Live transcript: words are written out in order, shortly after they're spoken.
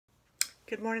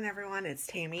Good morning, everyone. It's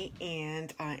Tammy,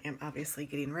 and I am obviously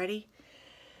getting ready.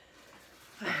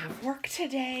 I have work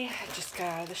today. I just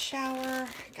got out of the shower,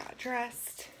 got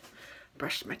dressed,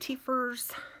 brushed my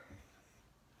teethers,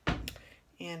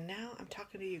 and now I'm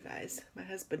talking to you guys. My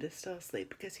husband is still asleep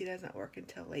because he doesn't work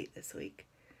until late this week.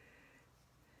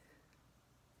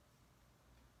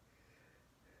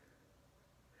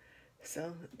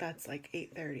 So that's like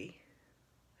 8:30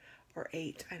 or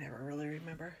 8. I never really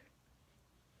remember.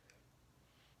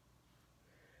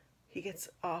 He gets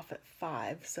off at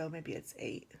 5, so maybe it's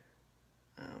 8.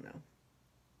 I don't know.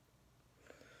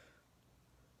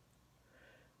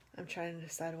 I'm trying to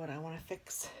decide what I want to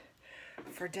fix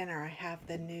for dinner. I have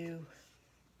the new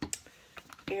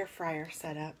air fryer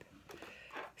set up,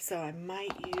 so I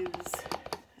might use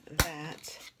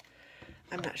that.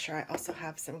 I'm not sure. I also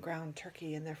have some ground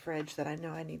turkey in the fridge that I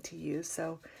know I need to use,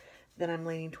 so then I'm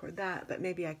leaning toward that, but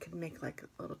maybe I could make like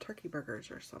little turkey burgers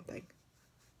or something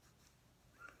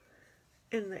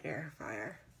in the air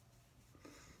fryer.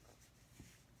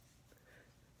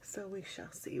 So we shall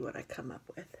see what I come up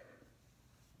with.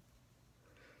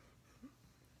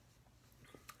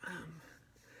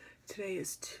 Today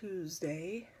is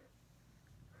Tuesday,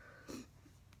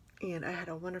 and I had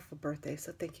a wonderful birthday,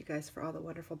 so thank you guys for all the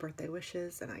wonderful birthday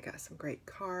wishes, and I got some great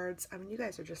cards. I mean, you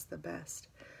guys are just the best,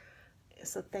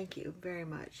 so thank you very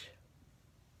much.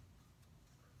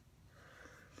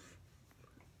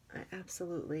 I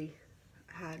absolutely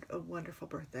had a wonderful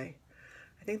birthday.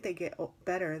 I think they get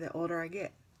better the older I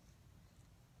get.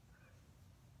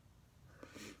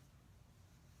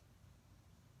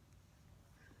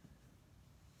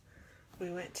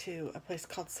 We went to a place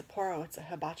called Sapporo. It's a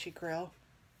hibachi grill.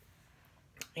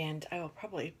 And I will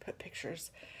probably put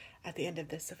pictures at the end of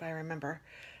this if I remember.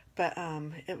 But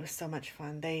it was so much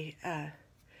fun. They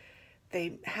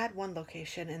had one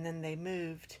location and then they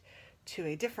moved to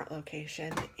a different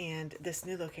location. And this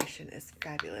new location is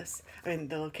fabulous. I mean,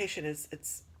 the location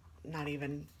it's not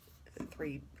even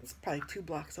it's probably 2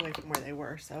 blocks away from where they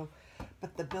were. So,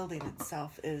 but the building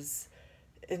itself is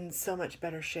in so much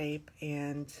better shape,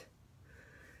 and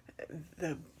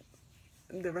the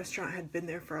restaurant had been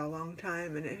there for a long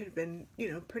time, and it had been,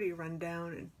 pretty run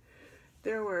down, and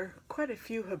there were quite a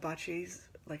few hibachis,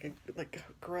 like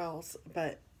grills,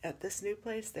 but at this new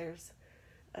place, there's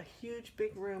a huge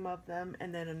big room of them,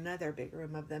 and then another big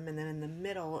room of them, and then in the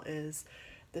middle is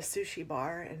the sushi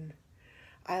bar, and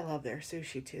I love their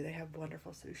sushi too. They have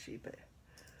wonderful sushi, but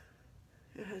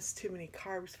it has too many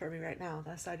carbs for me right now.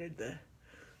 Unless I did the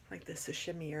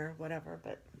sashimi or whatever,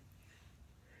 but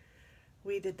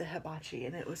we did the hibachi,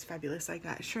 and it was fabulous. I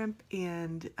got shrimp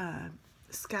and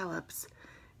scallops,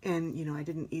 and I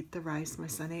didn't eat the rice. My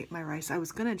son ate my rice. I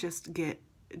was gonna just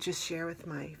share with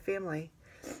my family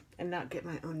and not get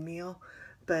my own meal,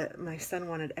 but my son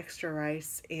wanted extra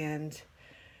rice, and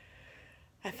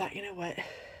I thought, you know what,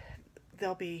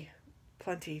 there'll be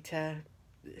plenty to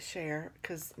share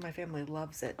because my family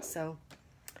loves it. So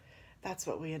that's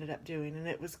what we ended up doing, and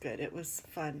it was good. It was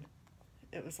fun.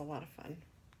 It was a lot of fun.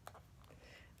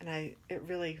 And it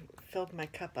really filled my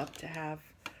cup up to have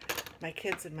my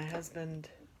kids and my husband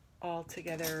all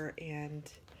together and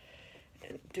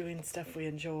doing stuff we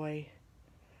enjoy.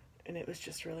 And it was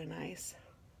just really nice.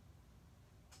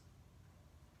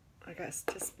 I got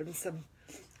to spend some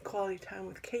quality time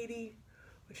with Katie,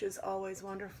 which is always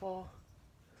wonderful.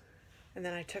 And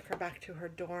then I took her back to her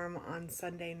dorm on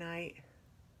Sunday night.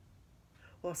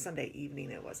 Well, Sunday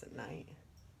evening, it wasn't night.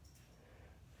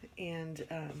 And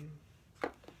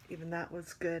even that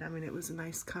was good. I mean, it was a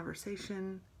nice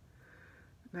conversation,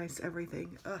 nice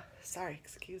everything. Sorry,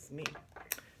 excuse me.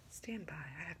 Stand by.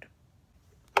 I have to.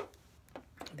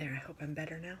 There, I hope I'm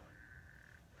better now.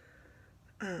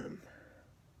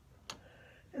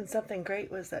 And something great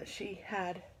was that she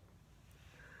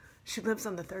lives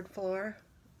on the 3rd floor,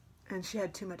 and she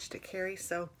had too much to carry,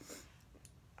 so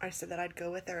I said that I'd go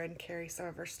with her and carry some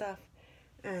of her stuff,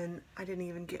 and I didn't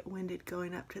even get winded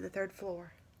going up to the 3rd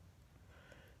floor.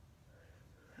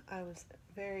 I was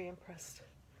very impressed.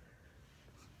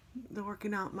 The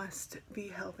working out must be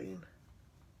helping.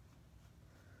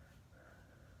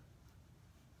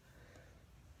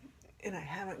 And I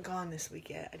haven't gone this week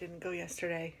yet. I didn't go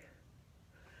yesterday.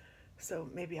 So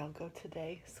maybe I'll go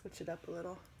today, switch it up a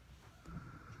little.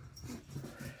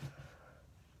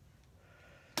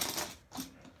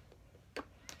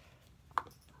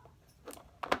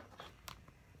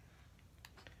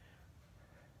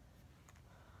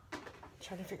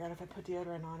 Trying to figure out if I put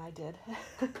deodorant on. I did.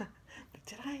 But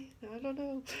did I? I don't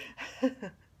know.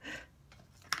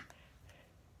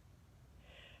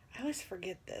 I always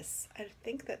forget this. I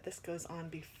think that this goes on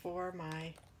before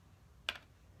my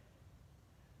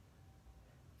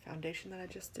foundation that I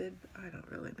just did. I don't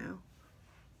really know.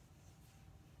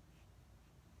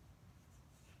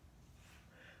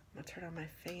 I'm gonna turn on my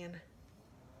fan.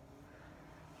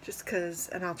 Just cause,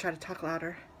 and I'll try to talk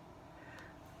louder.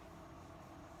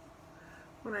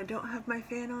 When I don't have my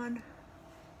fan on,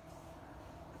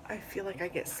 I feel like I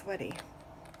get sweaty.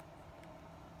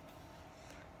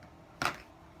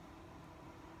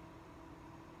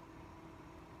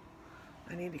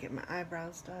 I need to get my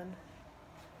eyebrows done.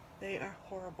 They are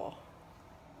horrible.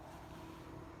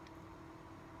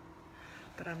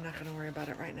 But I'm not gonna worry about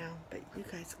it right now. But you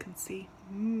guys can see.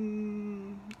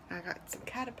 I got some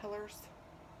caterpillars.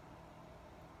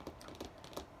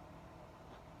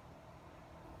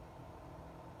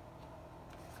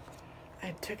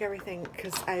 I took everything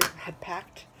because I had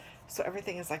packed, so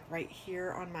everything is like right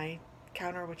here on my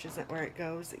counter, which isn't where it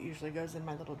goes. It usually goes in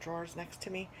my little drawers next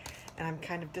to me, and I'm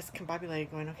kind of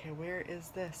discombobulated going, okay, where is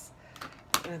this?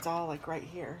 And it's all like right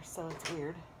here, so it's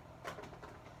weird.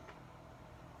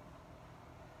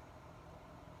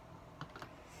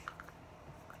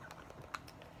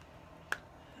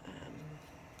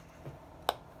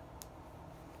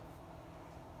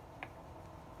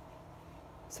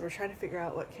 So we're trying to figure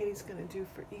out what Katie's going to do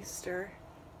for Easter.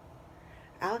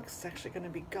 Alex is actually going to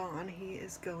be gone. He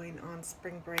is going on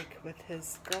spring break with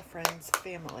his girlfriend's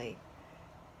family.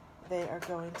 They are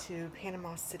going to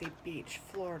Panama City Beach,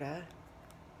 Florida.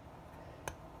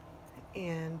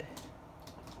 And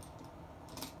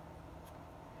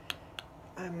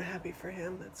I'm happy for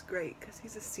him. That's great because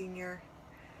he's a senior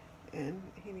and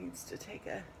he needs to take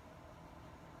a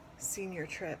senior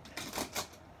trip.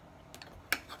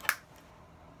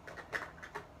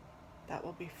 That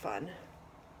will be fun.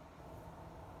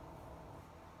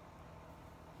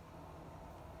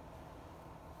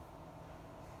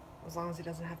 As long as he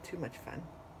doesn't have too much fun.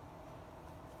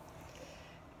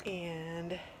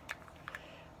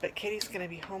 But Katie's gonna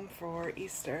be home for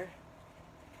Easter.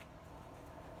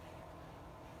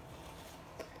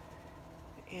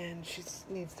 And she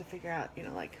needs to figure out, you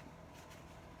know, like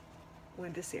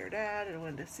when to see her dad and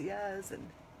when to see us. And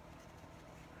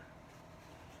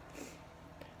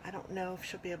I don't know if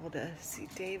she'll be able to see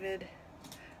David.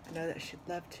 I know that she'd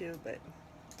love to, but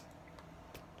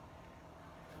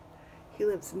he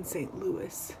lives in St.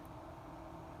 Louis.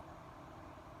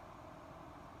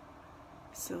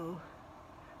 So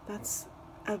that's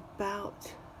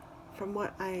about, from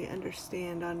what I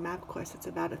understand on MapQuest, it's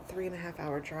about a 3.5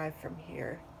 hour drive from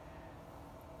here.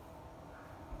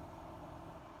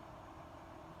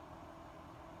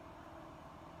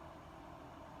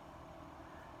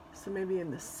 So maybe in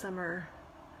the summer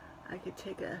I could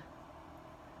take a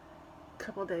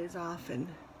couple days off and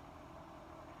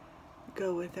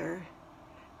go with her,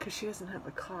 because she doesn't have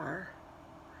a car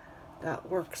that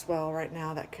works well right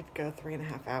now that could go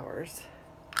 3.5 hours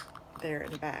there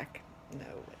and back.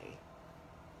 No way.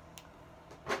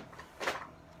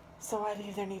 So I'd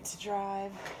either need to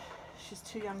drive. She's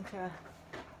too young to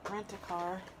rent a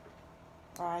car,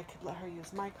 or I could let her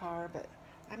use my car, but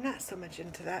I'm not so much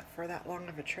into that for that long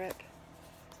of a trip.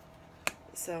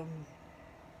 So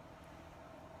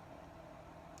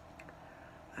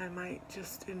I might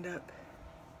just end up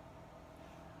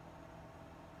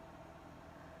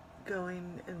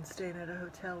going and staying at a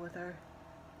hotel with her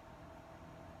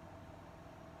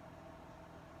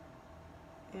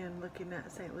and looking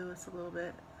at St. Louis a little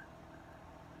bit,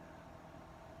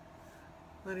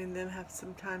 letting them have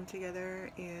some time together,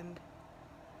 and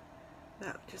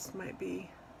that just might be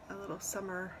a little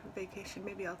summer vacation.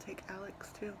 Maybe I'll take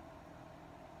Alex too,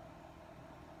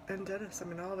 and Dennis. I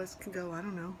mean, all of us can go. I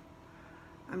don't know.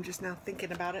 I'm just now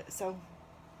thinking about it, so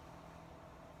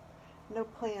no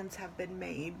plans have been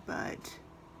made, but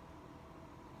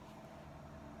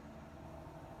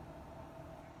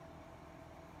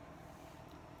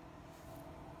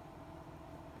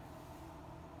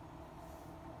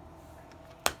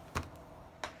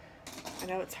I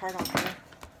know it's hard on her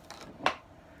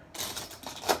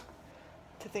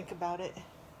to think about it,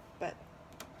 but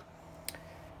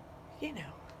you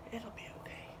know, it'll be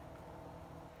okay.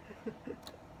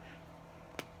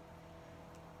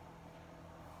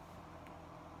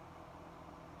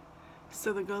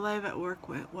 So the go live at work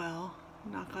went well,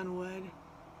 knock on wood.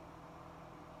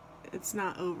 It's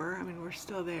not over. I mean, we're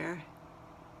still there.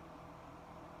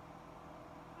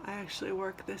 I actually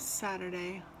work this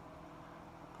Saturday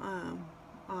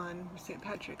on St.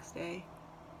 Patrick's Day.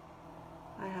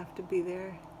 I have to be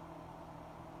there.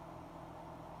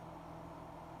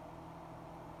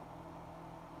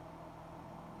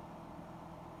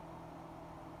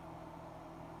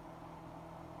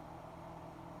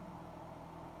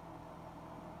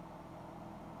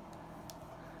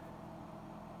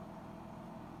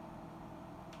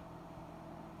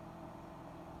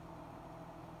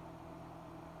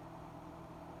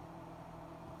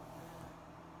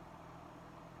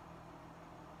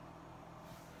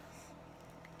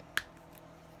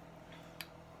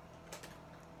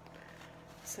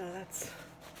 So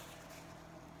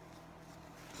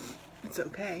it's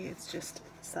okay. It's just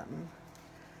something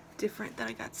different that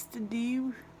I got to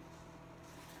do.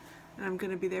 And I'm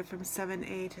gonna be there from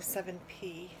 7A to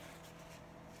 7P.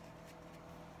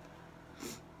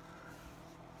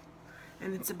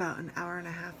 And it's about an hour and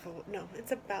a half, no,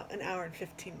 it's about an hour and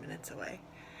 15 minutes away.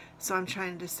 So I'm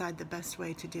trying to decide the best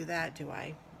way to do that. Do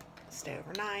I stay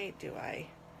overnight? Do I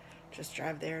just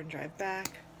drive there and drive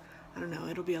back? I don't know,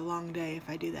 it'll be a long day if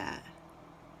I do that.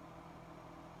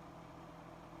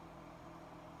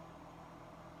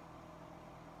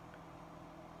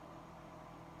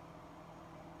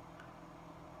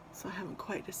 So I haven't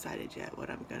quite decided yet what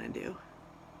I'm gonna do.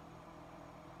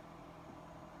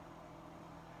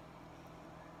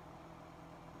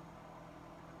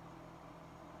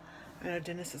 I know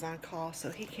Dennis is on call, so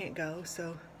he can't go,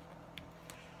 so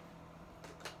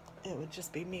it would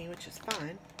just be me, which is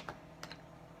fine.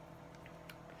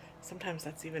 Sometimes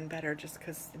that's even better, just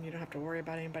because then you don't have to worry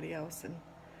about anybody else and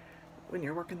when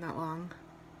you're working that long.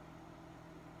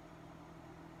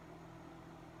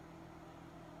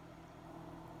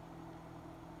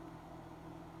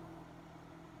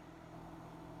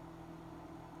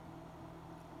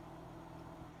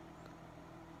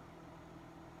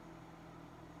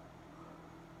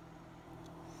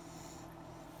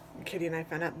 Kitty and I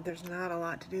found out that there's not a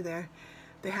lot to do there.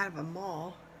 They have a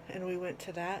mall, and we went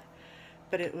to that,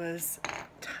 but it was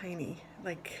tiny,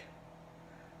 like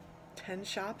 10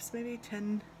 shops, maybe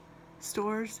 10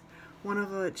 stores. One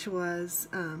of which was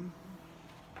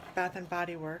Bath and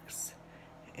Body Works,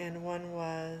 and one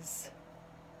was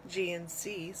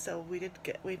GNC. So we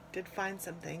did find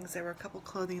some things. There were a couple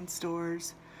clothing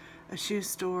stores, a shoe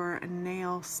store, a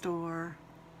nail store,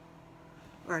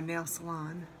 or a nail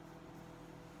salon.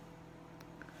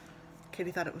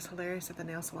 Katie thought it was hilarious that the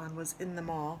nail salon was in the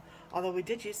mall, although we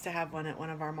did used to have one at one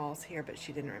of our malls here, but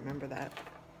she didn't remember that.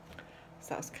 So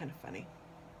that was kind of funny.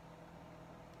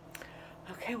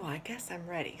 Okay, well, I guess I'm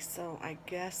ready. So I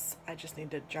guess I just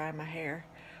need to dry my hair.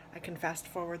 I can fast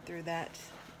forward through that,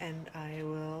 and I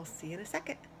will see you in a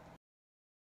second.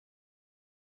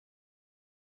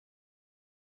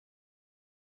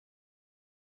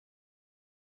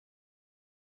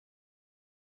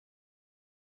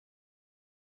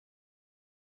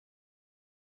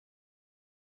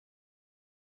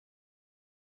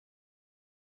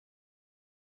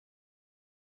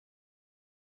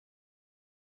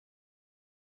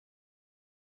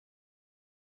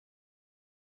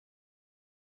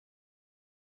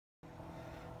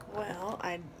 Well,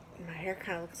 my hair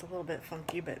kind of looks a little bit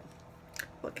funky, but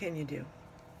what can you do?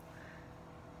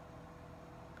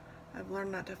 I've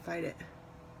learned not to fight it.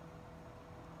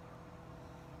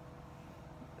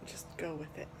 Just go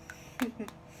with it.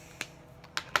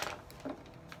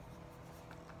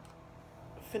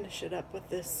 Finish it up with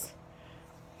this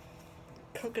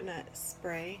coconut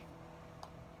spray.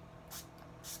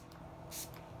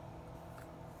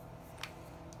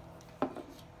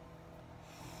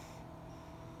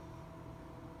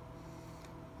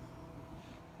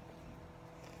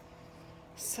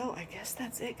 So I guess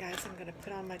that's it, guys. I'm gonna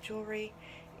put on my jewelry,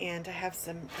 and I have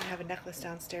a necklace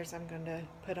downstairs I'm going to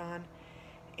put on,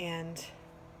 and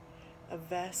a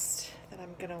vest that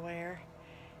I'm gonna wear,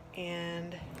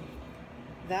 and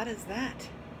that is that.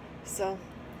 So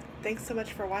thanks so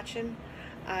much for watching.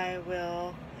 I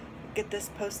will get this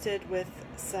posted with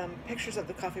some pictures of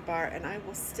the coffee bar, and I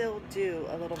will still do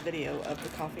a little video of the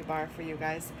coffee bar for you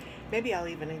guys. Maybe I'll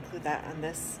even include that on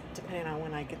this, depending on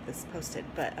when I get this posted.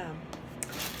 But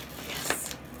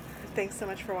yes, thanks so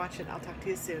much for watching. I'll talk to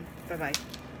you soon. Bye-bye.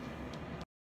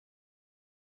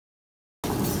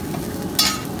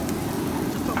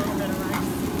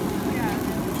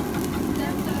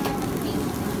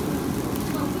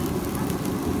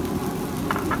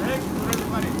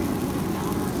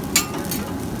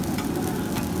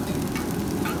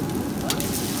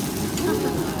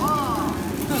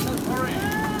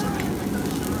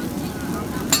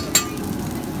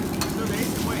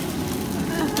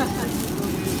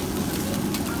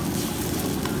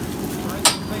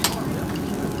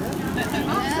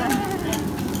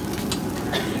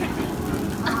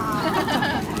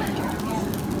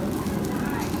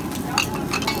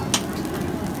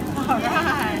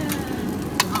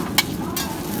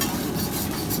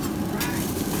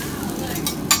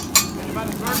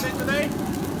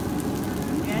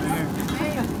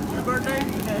 My birthday.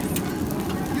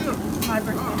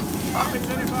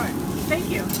 Thank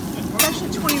you. It's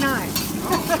actually 29.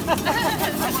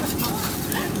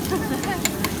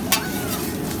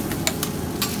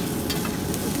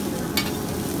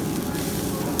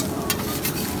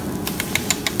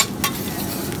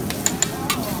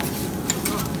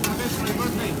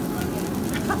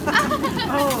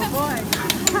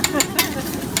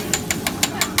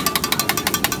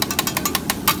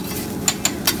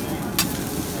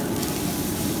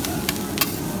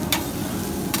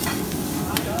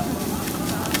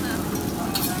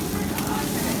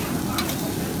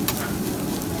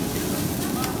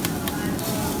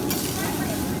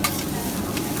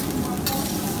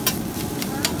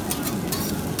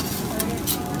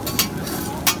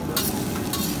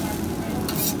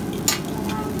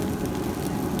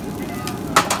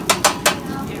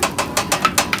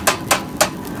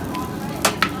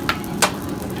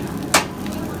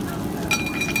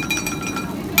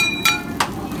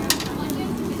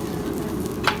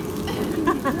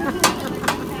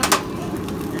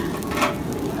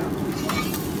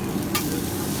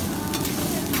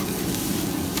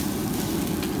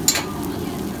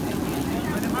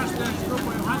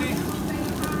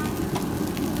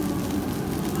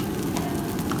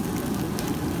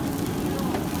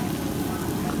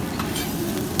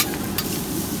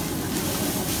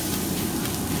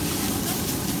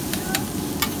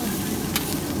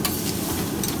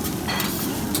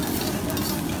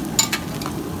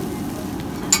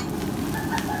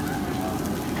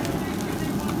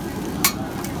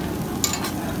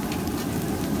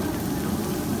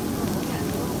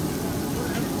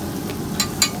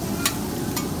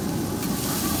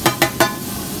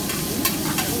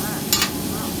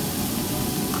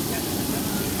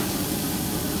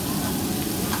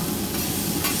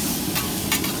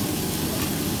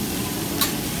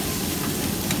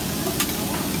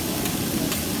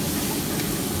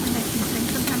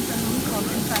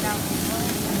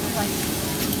 like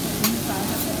inside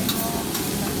the table,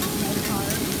 like no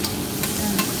carbs,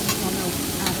 and well, no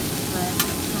added bread.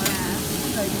 Yeah.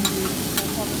 So you can do full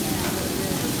carbs and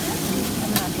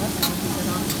then I love it. You put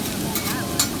it on.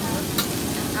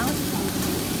 I was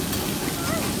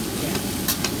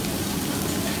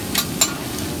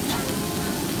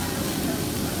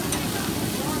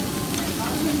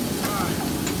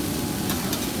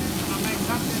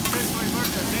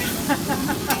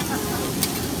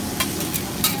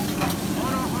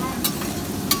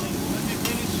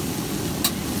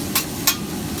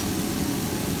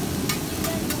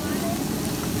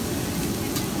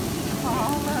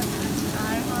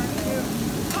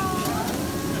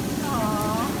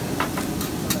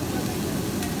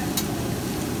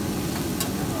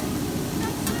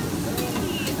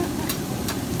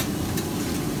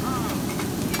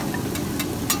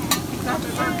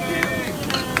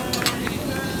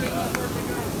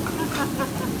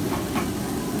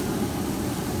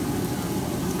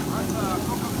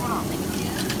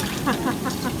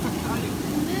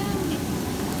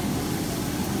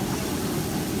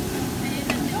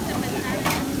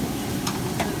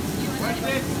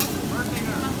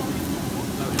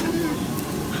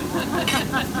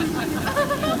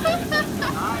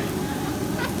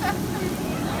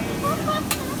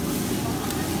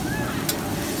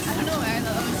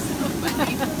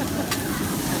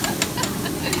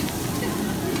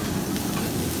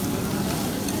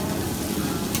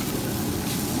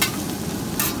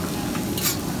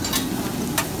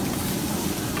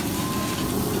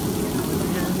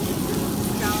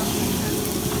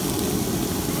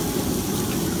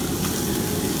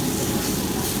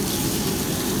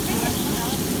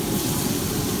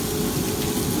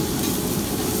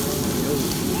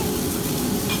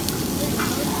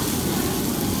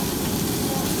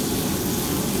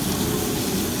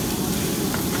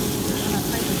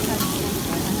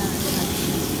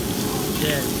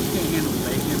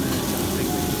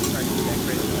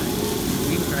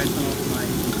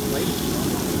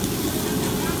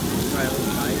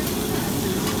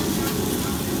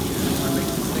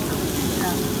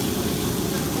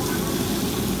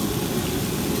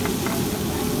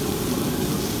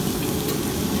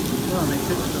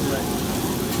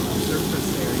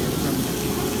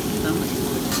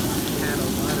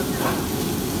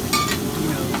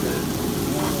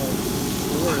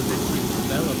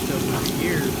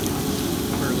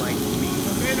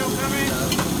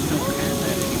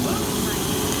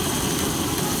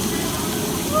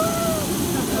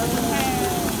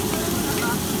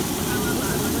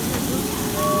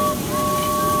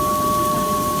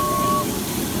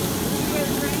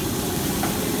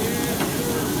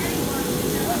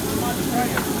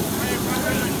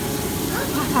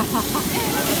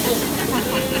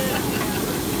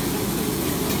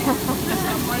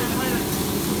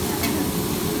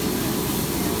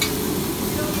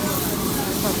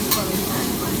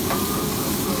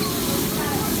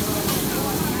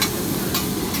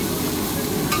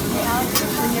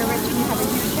when you're rich and you have a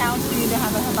huge house, you need to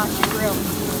have a hibachi grill.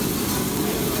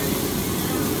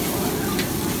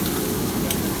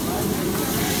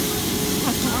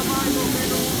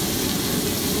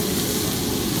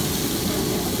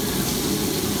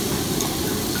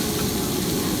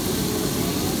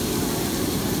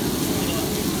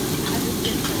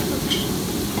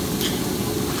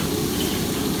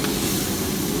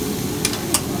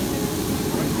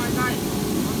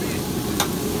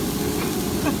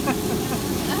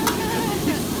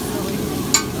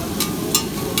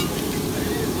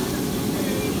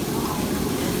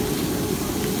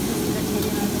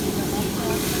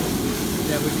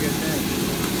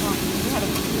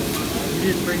 You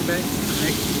didn't bring back an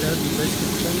extra dozen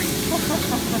biscuits for me?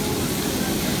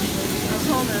 I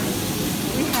told her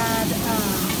we had,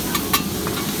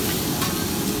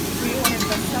 we ordered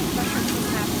the stuffed mushrooms as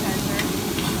an appetizer,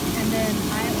 and then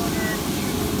I ordered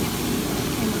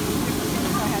shrimp and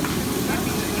so I had shrimp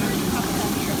and pasta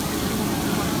shrimp,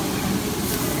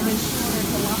 and then she ordered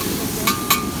the lobster dip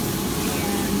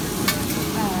and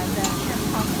the shrimp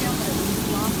cocktail, but it was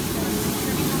lobster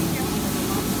shrimp cocktail, and then the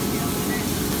lobster tail in it,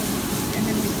 and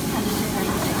then we just had to do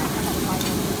everything. I had a bite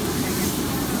of it for a second.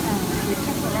 We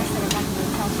took the rest of it back to the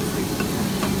house and we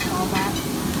finished all that.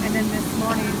 And then this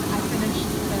morning I finished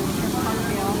the shrimp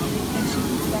cocktail and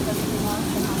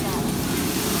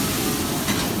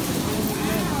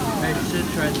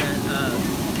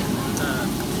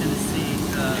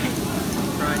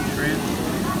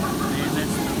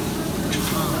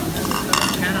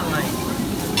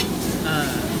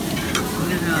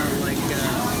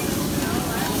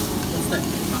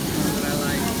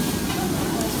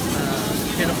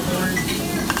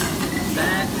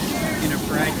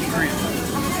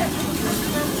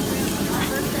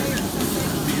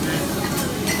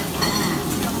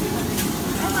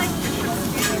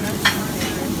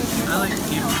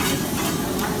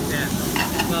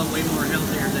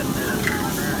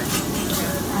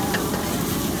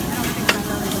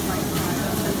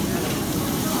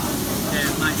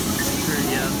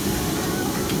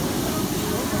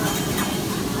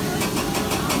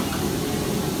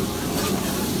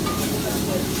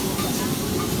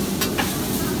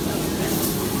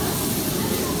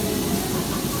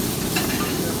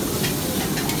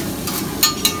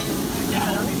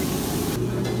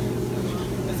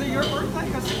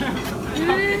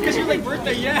Because you're like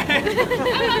birthday, yeah.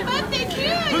 Oh, my birthday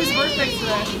too! Whose birthday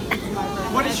today?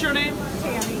 What is your name?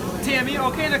 Tammy. Tammy.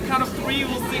 Okay, on the count of 3,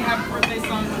 we'll sing happy birthday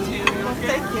song to Tammy. Okay.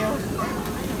 Thank you.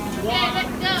 1,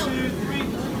 2,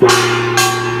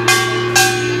 3.